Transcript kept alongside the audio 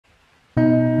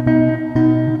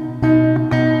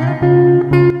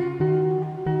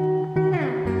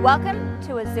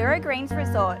dreams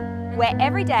resort, where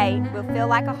every day will feel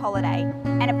like a holiday,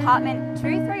 and apartment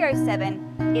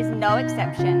 2307 is no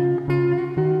exception.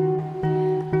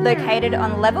 Located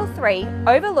on level 3,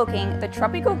 overlooking the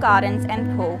tropical gardens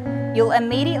and pool, you'll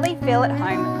immediately feel at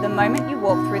home the moment you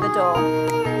walk through the door.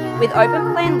 With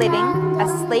open plan living, a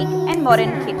sleek and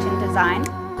modern kitchen design,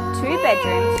 2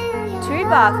 bedrooms, 2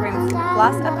 bathrooms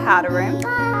plus a powder room,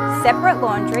 separate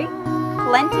laundry,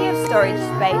 plenty of storage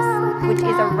space, which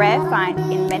is a rare find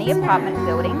in many apartment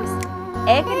buildings,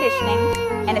 air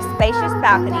conditioning, and a spacious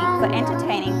balcony for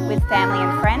entertaining with family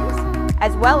and friends,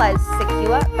 as well as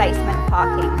secure basement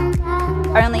parking.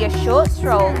 Only a short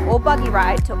stroll or buggy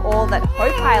ride to all that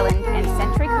Hope Island and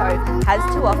Century Cove has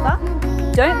to offer.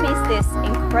 Don't miss this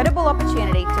incredible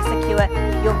opportunity to secure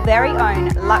your very own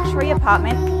luxury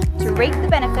apartment to reap the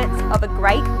benefits of a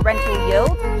great rental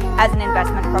yield as an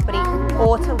investment property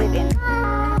or to live in.